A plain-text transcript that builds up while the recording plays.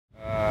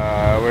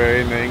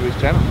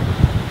this channel.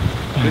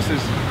 Is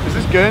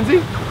this Guernsey?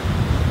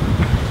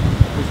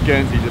 This is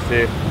Guernsey just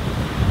here.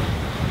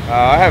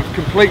 I have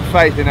complete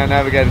faith in our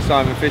navigator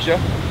Simon Fisher.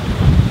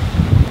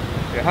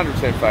 Yeah,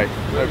 100% faith,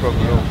 no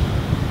problem at all.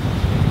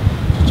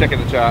 Just checking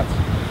the charts.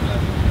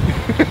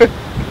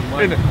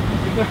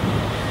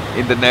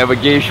 in the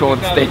navigation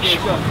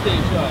station.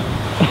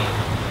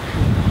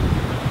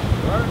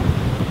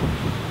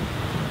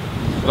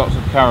 Lots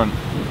of current.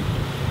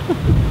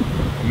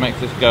 It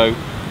makes us go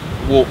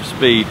warp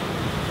speed.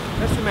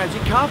 That's the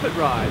magic carpet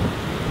ride.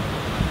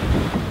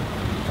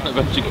 A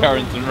bunch of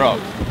currents and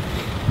rocks.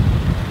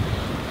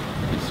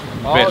 It's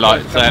a bit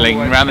like sailing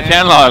around the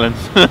Channel Islands,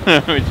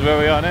 which is where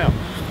we are now. A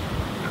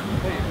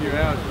few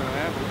hours when it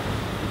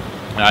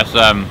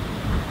happens.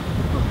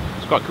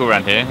 It's quite cool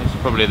around here. It's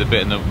probably the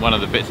bit one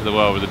of the bits of the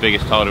world with the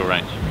biggest tidal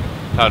range.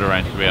 Tidal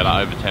range to be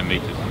like over 10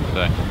 metres.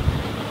 So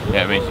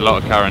yeah, it means a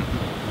lot of current.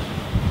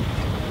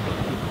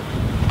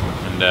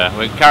 And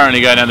we're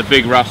currently going down the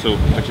Big Russell,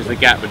 which is the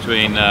gap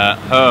between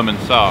Herm and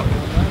Sark.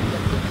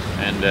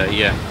 And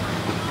yeah,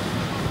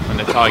 when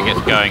the tide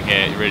gets going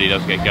here, it really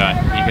does get going.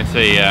 You can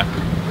see,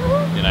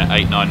 you know,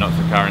 8-9 knots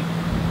of current.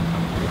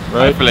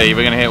 Right. Hopefully,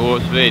 we're going to hit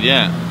warp speed.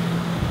 Yeah.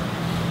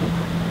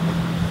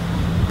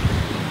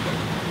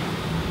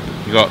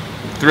 You've got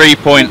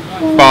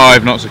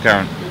 3.5 knots of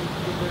current.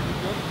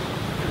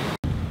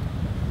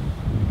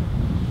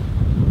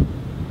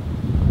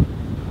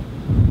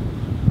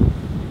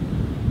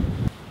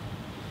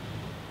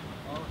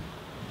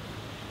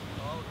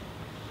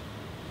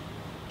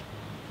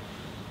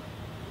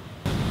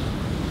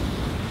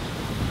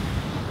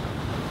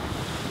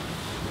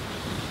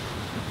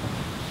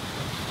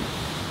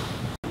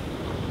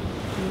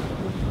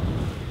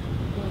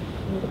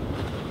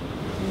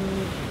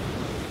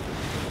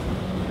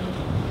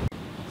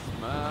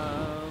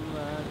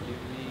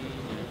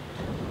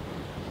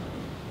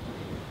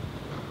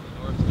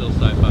 Still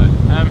so far.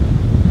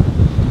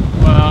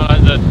 Well,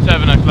 at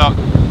 7 o'clock,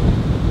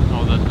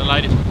 or the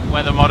latest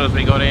weather models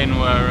we got in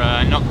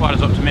were not quite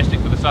as optimistic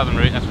for the southern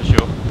route, that's for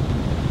sure.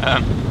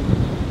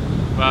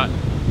 But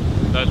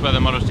those weather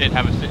models did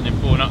have us sitting in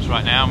 4 knots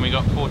right now, and we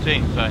got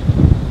 14, so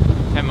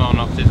 10 more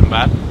knots isn't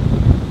bad.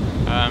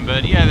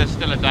 But yeah, there's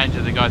still a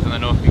danger the guys on the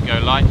north can go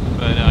light,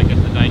 but I guess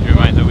the danger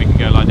remains that we can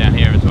go light down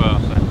here as well,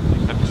 so we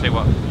just have to see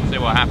what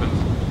happens.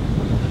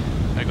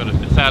 I've got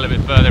to sail a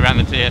bit further around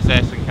the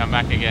TSS and come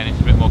back again. It's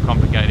a bit more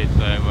complicated,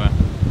 so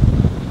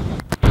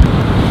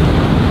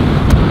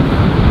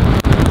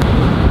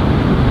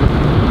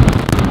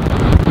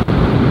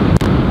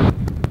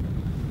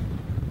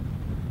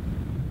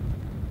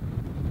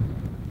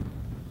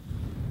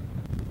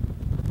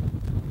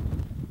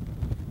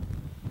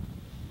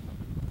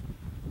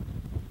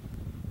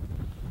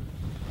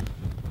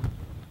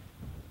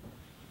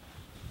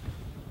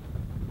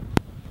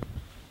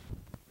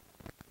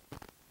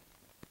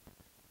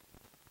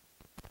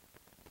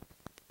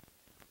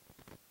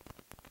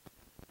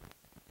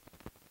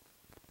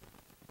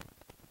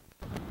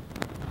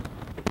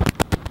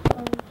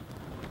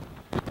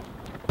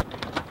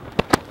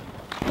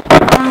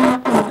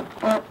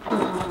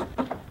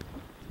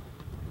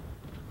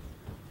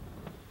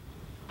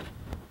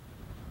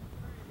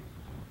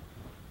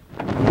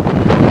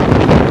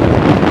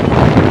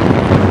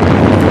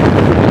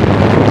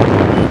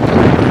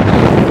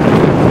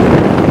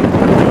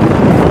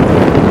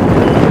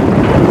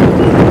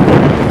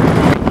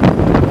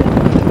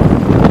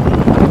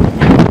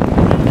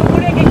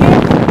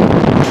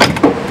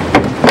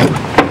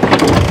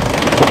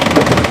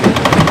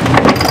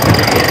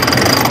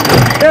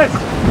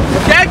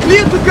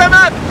Clear to come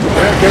up!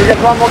 Can we get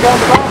one more guy on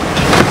the bar?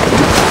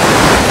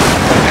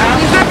 Yeah,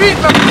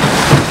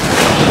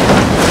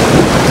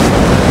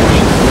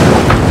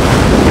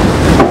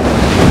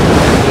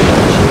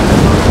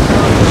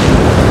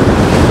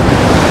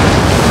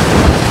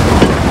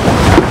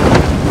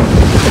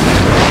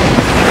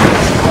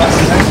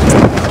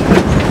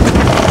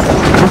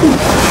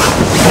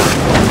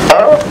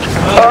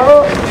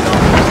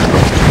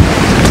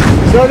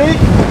 Sorry?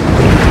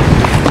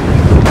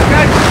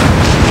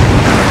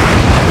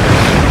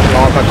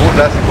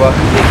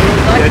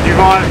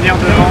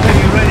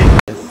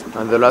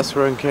 And the last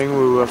ranking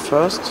we were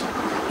first.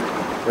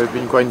 We've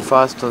been quite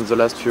fast on the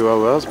last few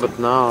hours, but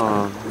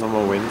now no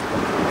more wind.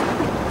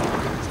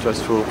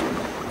 Stressful.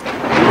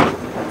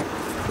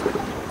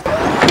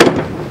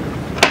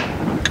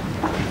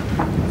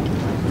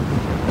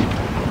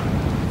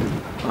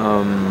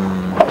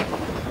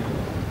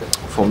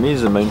 For me,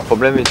 the main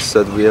problem is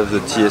that we have the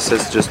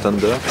TSS just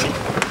under.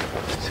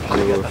 So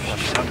a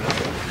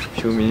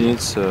few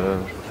minutes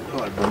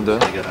under.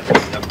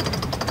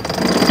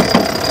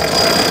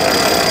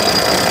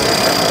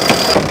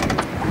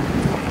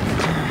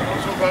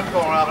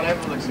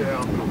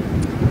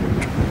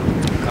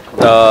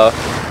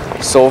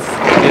 So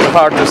it's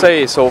hard to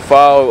say. So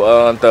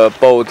far, the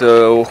boat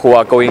who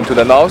are going to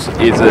the north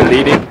is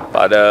leading,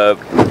 but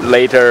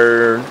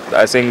later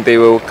I think they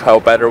will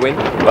have better wind.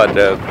 But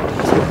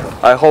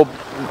I hope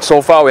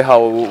so far we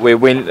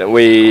gain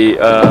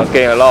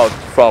a lot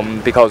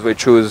because we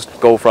choose to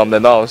go from the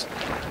north.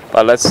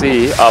 But let's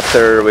see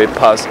after we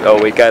pass,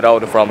 we get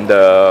out from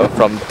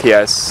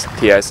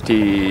TST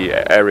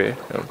area.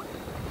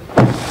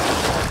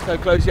 So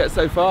close yet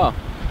so far.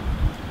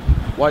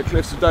 White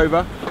Cliffs of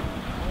Dover,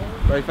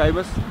 very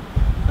famous.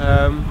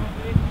 And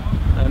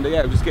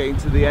yeah, we're just getting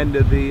to the end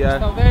of the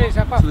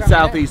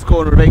southeast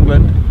corner of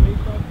England.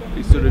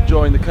 We sort of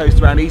joined the coast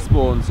around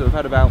Eastbourne, so we've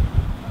had about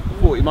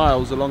 40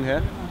 miles along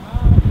here.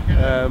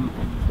 And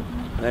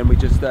then we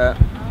just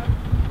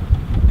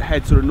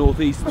head sort of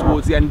northeast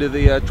towards the end of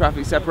the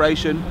traffic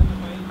separation,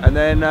 and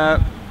then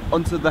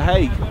onto The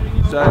Hague.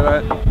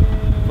 So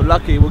if we're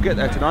lucky, we'll get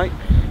there tonight.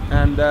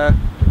 And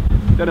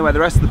don't know where the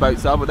rest of the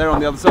boats are, but they're on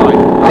the other side.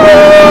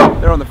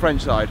 They're on the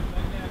French side.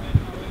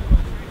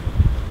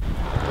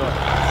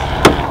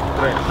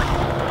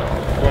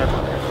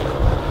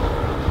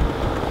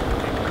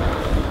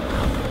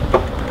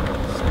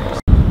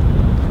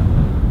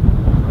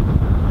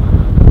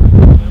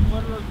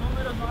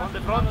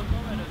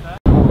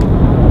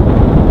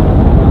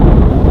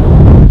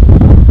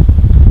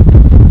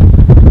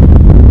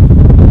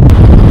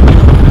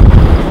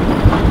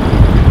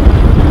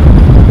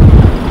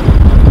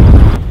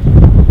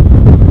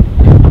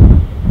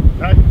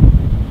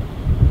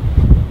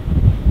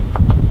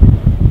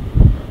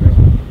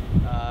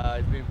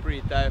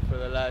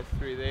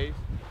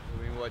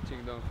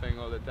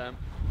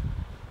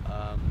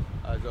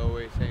 As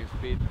always, same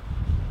speed.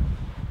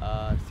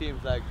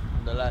 Seems like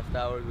in the last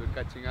hours we're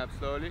catching up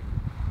slowly,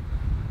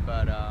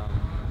 but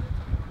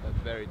that's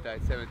very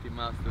tight. 70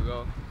 miles to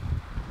go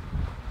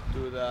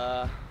to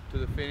the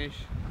finish,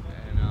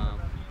 and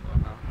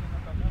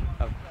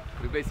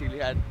we basically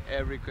had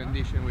every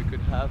condition we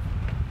could have,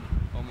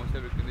 almost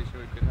every condition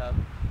we could have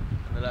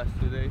in the last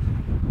 2 days.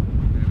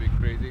 It's gonna be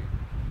crazy,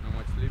 not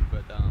much sleep,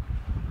 but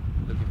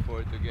looking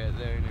forward to get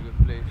there in a good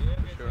place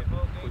for sure.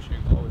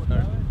 Pushing always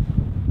hard.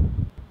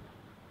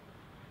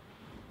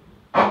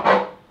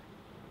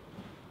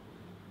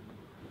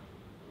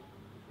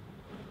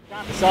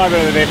 Can't decide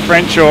whether they're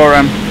French or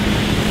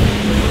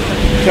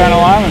Channel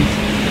Islands.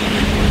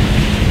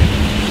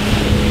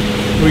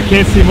 We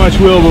can't see much,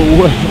 Will,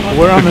 but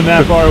where on the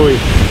map are we?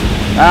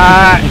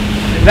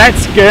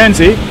 That's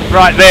Guernsey,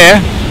 right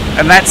there,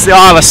 and that's the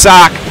Isle of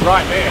Sark,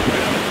 right there.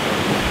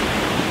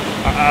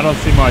 I don't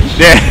see much.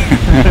 Yeah,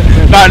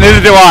 no,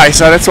 neither do I,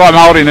 so that's why I'm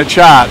holding a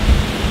chart.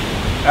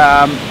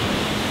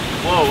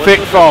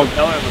 Thick fog.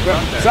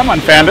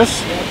 Someone found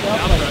us.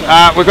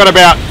 We've got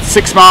about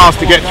 6 miles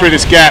to get through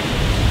this gap,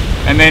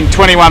 and then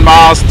 21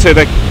 miles to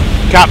the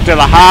Cap de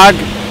la Hague,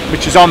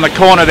 which is on the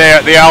corner there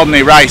at the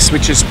Ocean Race,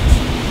 which is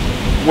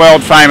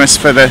world famous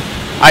for the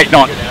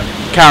 8-knot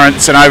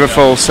currents and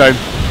overfalls, so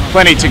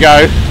plenty to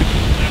go.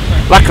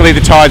 Luckily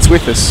the tide's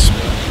with us.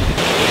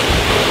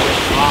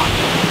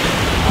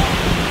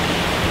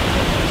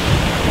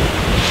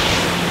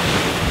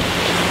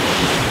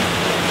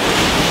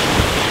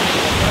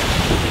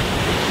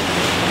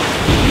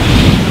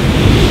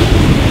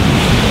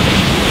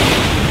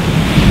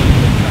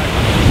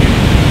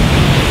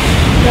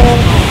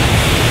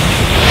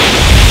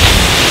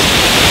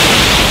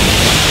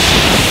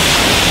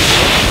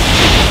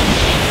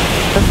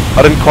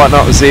 I didn't quite know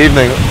it was the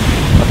evening.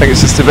 I think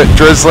it's just a bit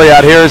drizzly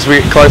out here as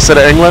we get closer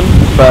to England,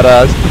 but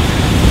I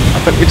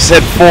think we just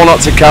had 4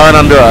 knots of current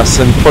under us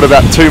and put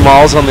about 2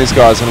 miles on these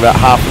guys in about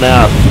half an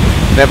hour.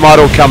 That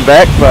might all come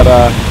back, but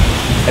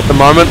at the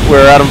moment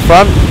we're out in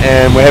front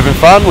and we're having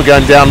fun. We're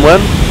going downwind.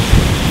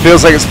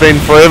 Feels like it's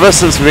been forever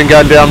since we've been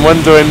going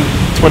downwind doing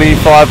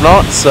 25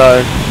 knots,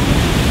 so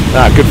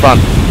good fun,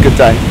 good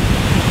day.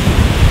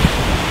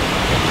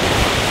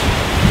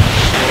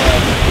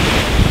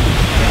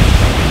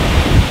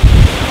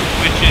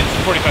 Which is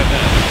 45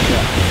 minutes.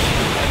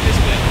 At this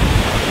bit.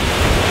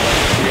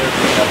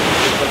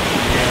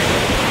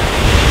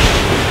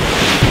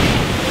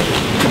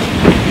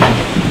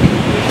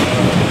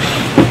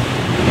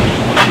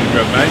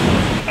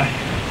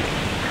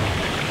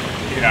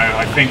 You know,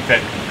 I think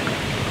that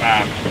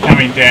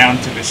coming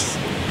down to this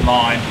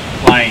plane,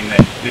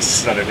 that this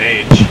sort of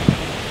edge,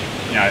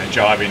 you know,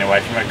 jibing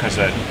away from it because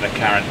of the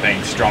current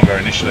being stronger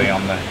initially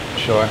on the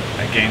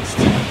against,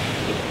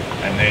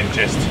 and then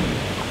just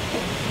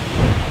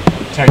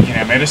taking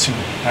our medicine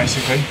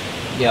basically.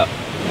 Yeah.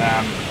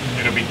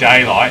 It'll be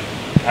daylight.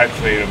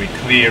 Hopefully, it'll be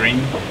clearing.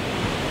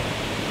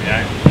 You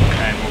know,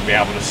 and we'll be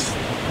able to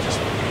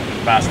just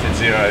bastard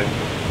zero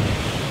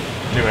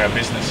do our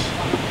business,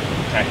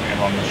 taking it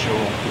on the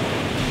shore.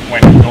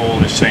 When all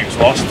this seems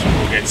lost,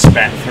 we'll get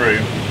spat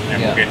through,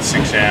 and we'll get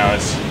 6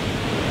 hours,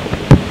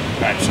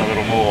 perhaps a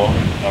little more,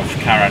 of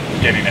current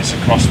getting us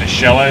across the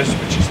shallows,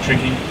 which is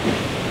tricky.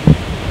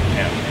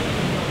 Yeah.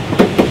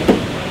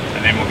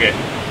 And then we'll get,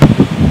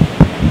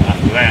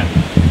 after that,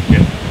 get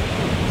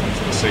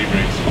into the sea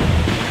breeze.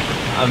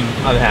 I'm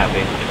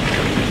happy.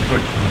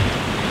 Good.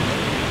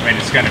 I mean,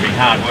 it's going to be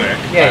hard work.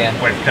 Yeah,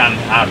 but we've done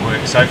hard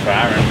work so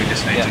far, and we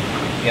just need to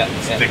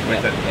stick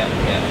with it. Yeah,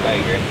 I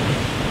agree.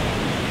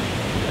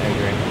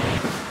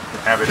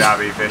 Abu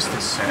Dhabi,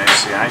 Vestas and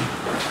FCA.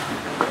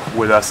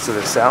 With us to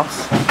the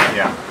south.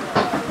 Yeah.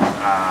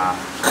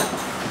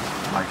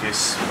 I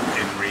guess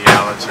in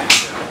reality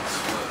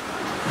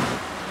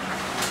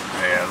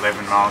they're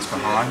 11 miles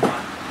behind,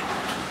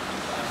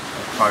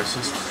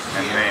 closest,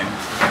 and then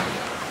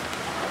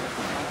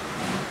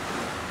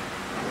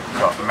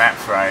got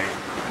Mapfre,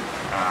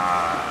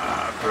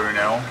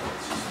 Brunel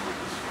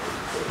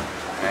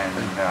and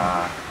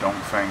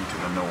Dongfeng to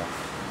the north.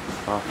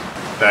 Oh.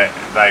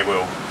 They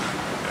will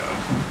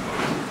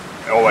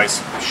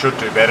always should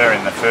do better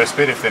in the first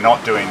bit. If they're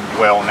not doing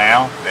well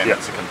now, then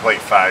it's a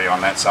complete failure on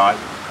that side.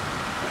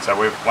 So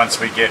once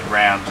we get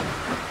round,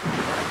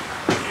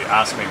 you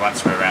ask me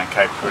once we're around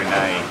Cape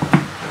Brunei,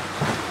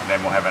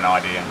 then we'll have an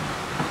idea.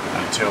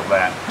 Until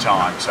that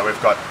time, so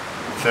we've got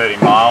 30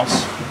 miles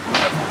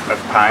of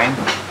pain.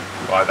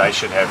 Well, they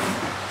should have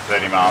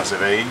 30 miles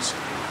of ease,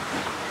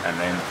 and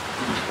then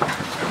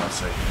we'll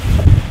see.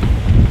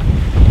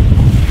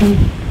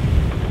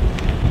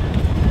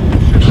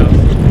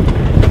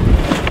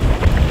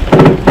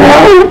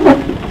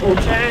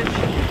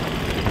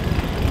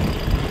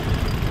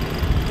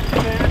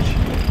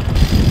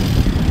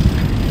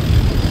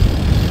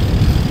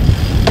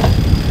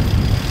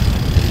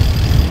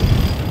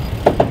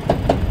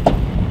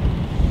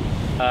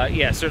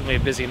 Yeah, certainly a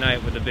busy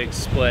night with a big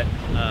split.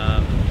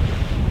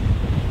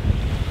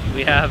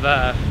 We have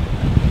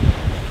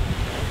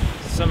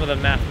some of the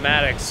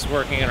mathematics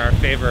working in our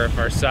favor if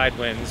our side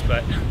wins,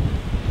 but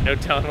no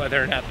telling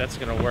whether or not that's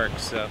going to work.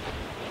 So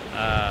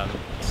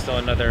still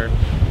another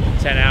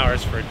 10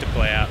 hours for it to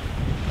play out.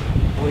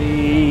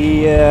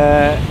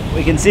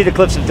 We can see the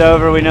cliffs of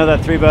Dover. We know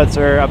that 3 boats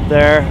are up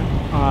there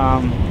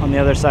on the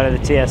other side of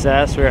the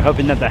TSS. We were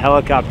hoping that the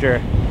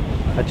helicopter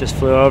that just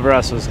flew over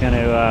us was going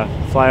to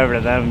fly over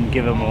to them and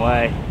give them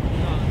away.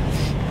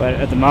 But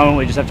at the moment,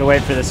 we just have to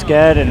wait for the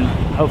sked, and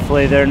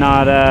hopefully they're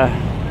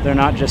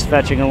not just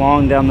fetching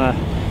along down the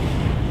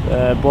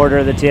border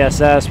of the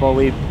TSS while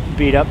we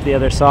beat up the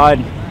other side.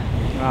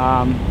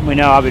 We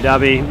know Abu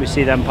Dhabi. We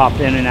see them pop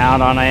in and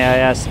out on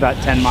AIS about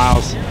 10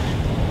 miles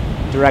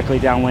directly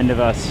downwind of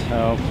us.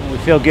 So we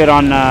feel good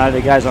on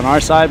the guys on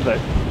our side, but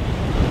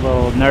a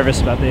little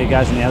nervous about the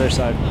guys on the other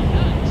side.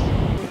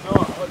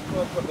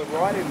 Put the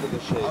right into the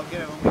sheet. I'll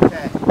get it when we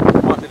can.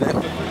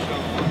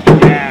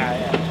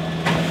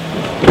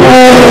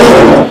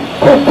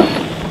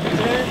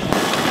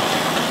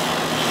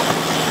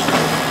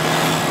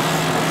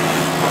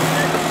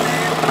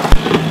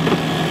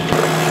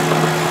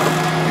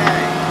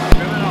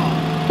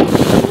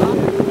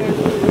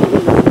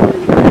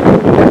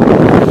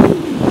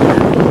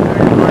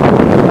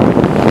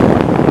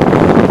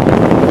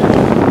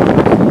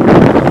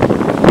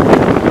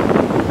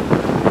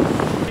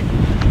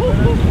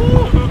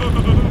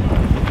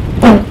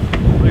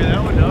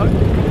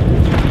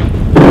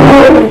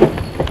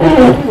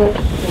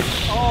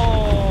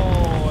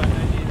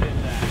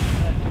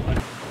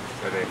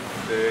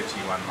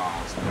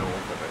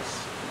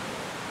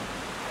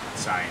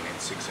 Saying in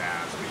 6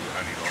 hours we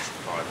only lost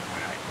 5.8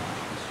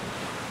 miles,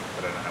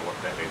 but I don't know what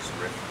that is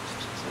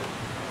referenced to.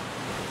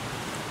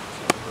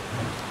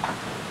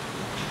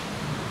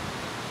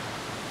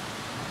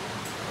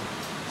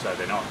 So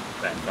they're not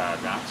that far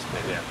advanced,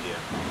 they're down here.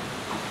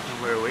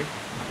 And where are we?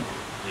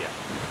 Yeah.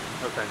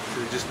 Okay,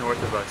 so they're just north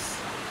of us.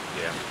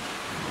 Yeah.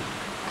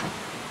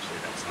 See,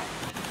 that's not.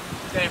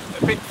 They're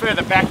a bit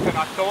further back than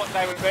I thought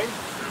they would be.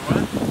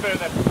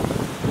 Further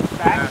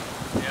back.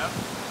 Yeah.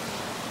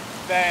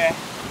 They're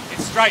in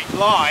straight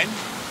line,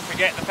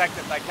 forget the fact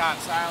that they can't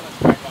sail in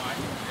straight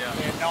line. Yeah.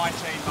 They're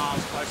 19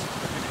 miles closer to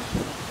the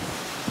finish.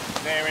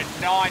 They're in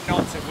 9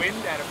 knots of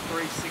wind out of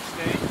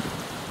 316.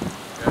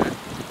 Okay.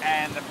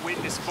 And the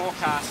wind is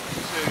forecast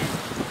to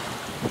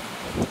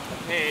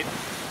head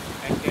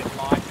and get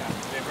lighter.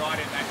 They're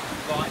right in that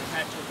light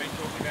patch we've been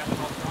talking about the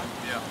whole time.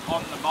 Yeah.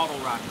 On the model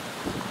run.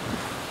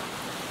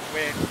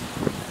 Where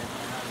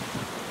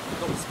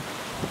looks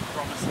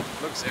promising.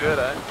 Looks good,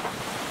 eh?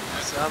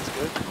 Sounds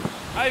good.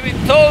 I've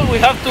been told we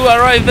have to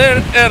arrive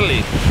there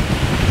early.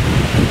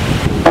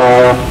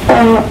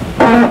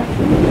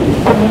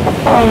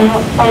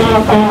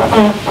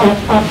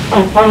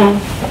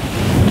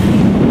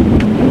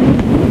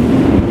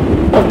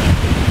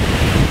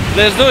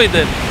 Let's do it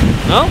then,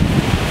 no?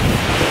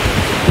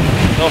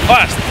 Go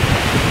fast.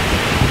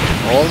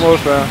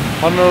 Almost there.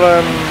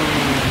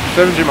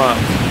 170 miles.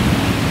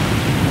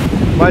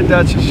 My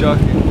Dutch is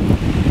shocking.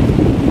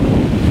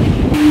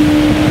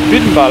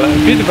 Biedenballen.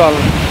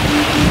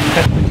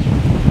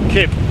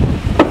 Kip.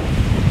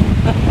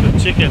 The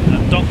chicken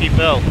and donkey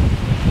bell.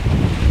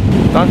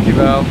 Donkey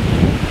bell.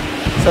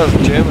 Sounds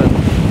German.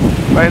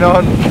 Right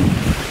on.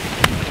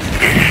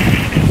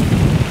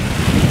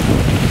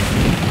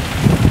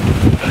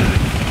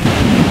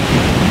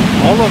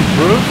 Holland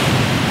proof?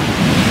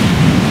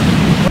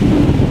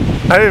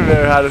 I don't even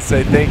know how to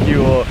say thank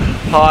you or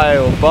hi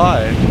or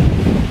bye.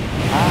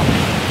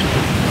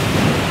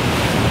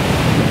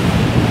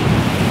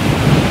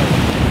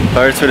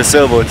 Pirates for the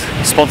sailboat,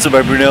 sponsored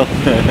by Brunel.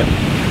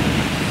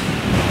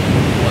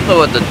 What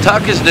wonder what the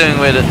tuck is doing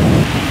with it.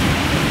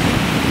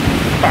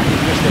 Fuck,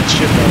 just that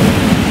shit though.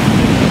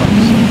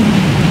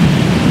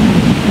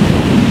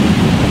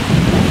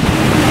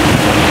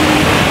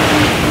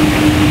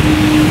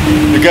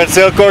 You can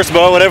sail course,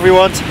 boy, whatever you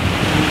want.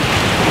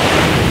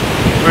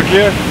 We're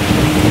clear.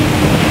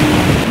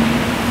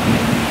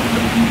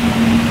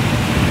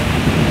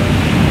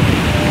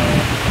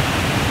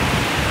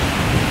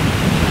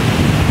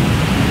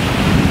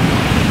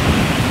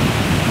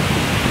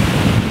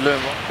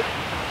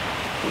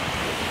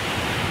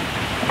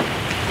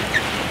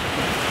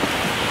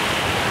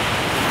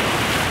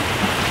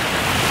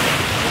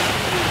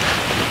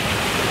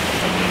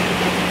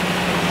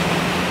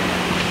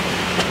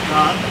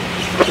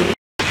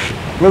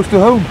 Close to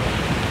home.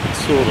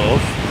 Sort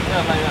of.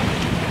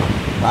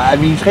 I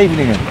mean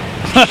Scheveningen.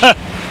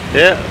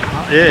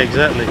 Yeah,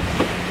 exactly.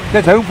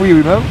 That's home for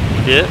you, no?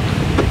 Yeah.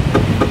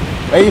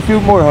 Where you feel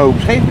more home,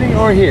 Scheveningen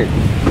or here?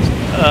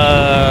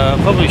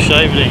 Probably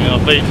Scheveningen.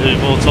 I've been to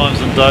more times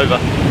than Dover.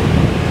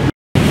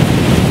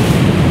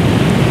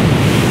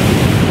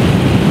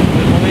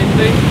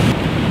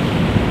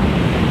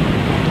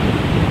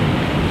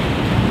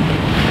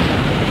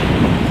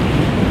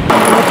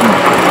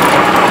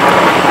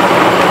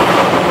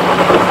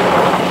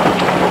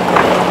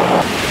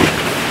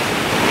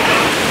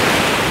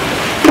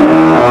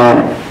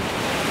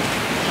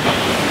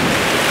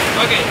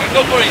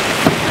 Go for it. Is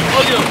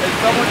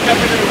someone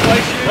coming to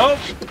replace you? Nope.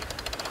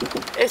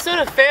 It sort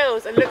of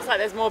feels and looks like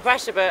there's more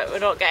pressure, but we're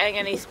not getting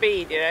any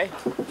speed, you know.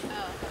 Oh,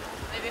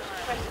 maybe if we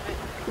press a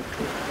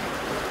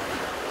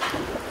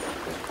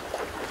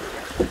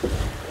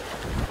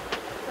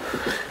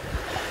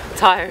bit.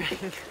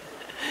 Tiring.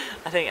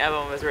 I think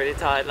everyone was really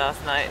tired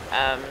last night.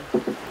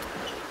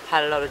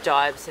 Had a lot of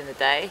jibes in the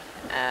day,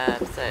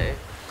 and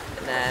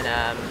then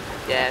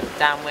yeah,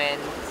 downwind.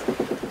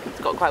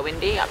 It's got quite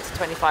windy, up to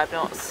 25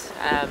 knots.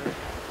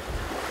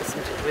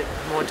 With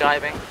more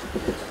jibing,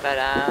 but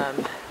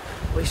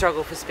we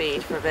struggled for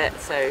speed for a bit,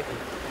 so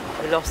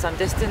we lost some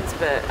distance,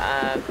 but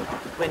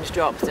winds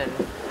dropped, and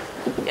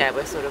yeah,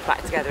 we're sort of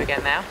back together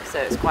again now, so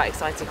it's quite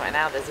exciting right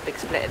now. There's a big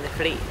split in the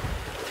fleet.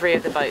 3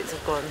 of the boats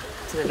have gone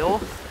to the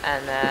north,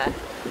 and the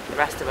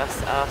rest of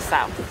us are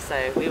south,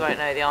 so we won't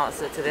know the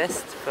answer to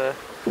this for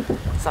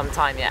some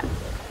time yet,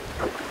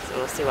 so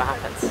we'll see what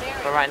happens.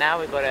 But right now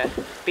we've got to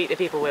beat the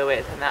people we're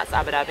with, and that's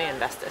Abu Dhabi and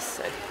Vestas,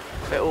 so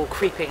we're all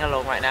creeping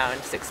along right now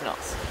in 6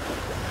 knots.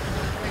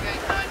 We're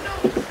going 9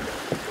 knots.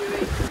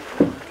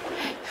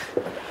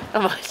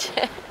 Not much.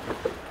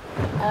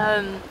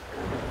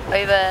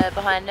 Over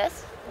behind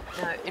us,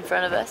 no, in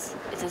front of us,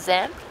 is a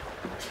ZAM.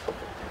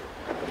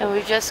 And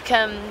we've just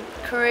come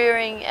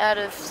careering out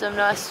of some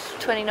nice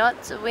 20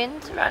 knots of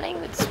wind running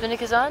with the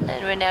spinnakers on,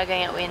 and we're now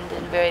going upwind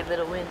and very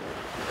little wind.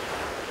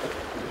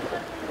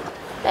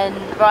 And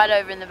right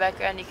over in the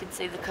background you can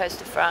see the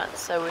coast of France,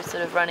 so we're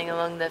sort of running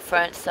along the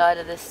French side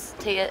of this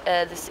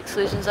this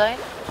exclusion zone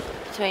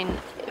between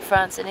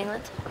France and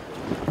England.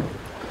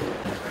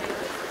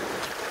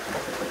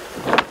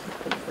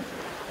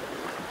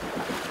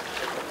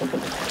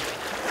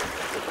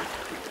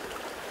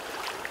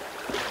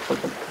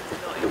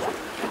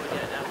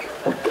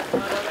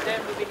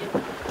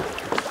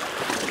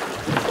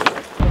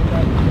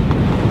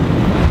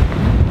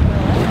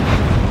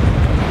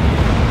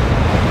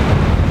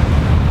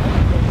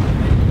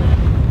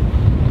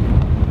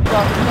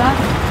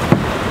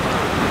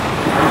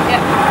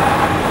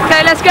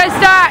 Okay, let's go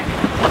start.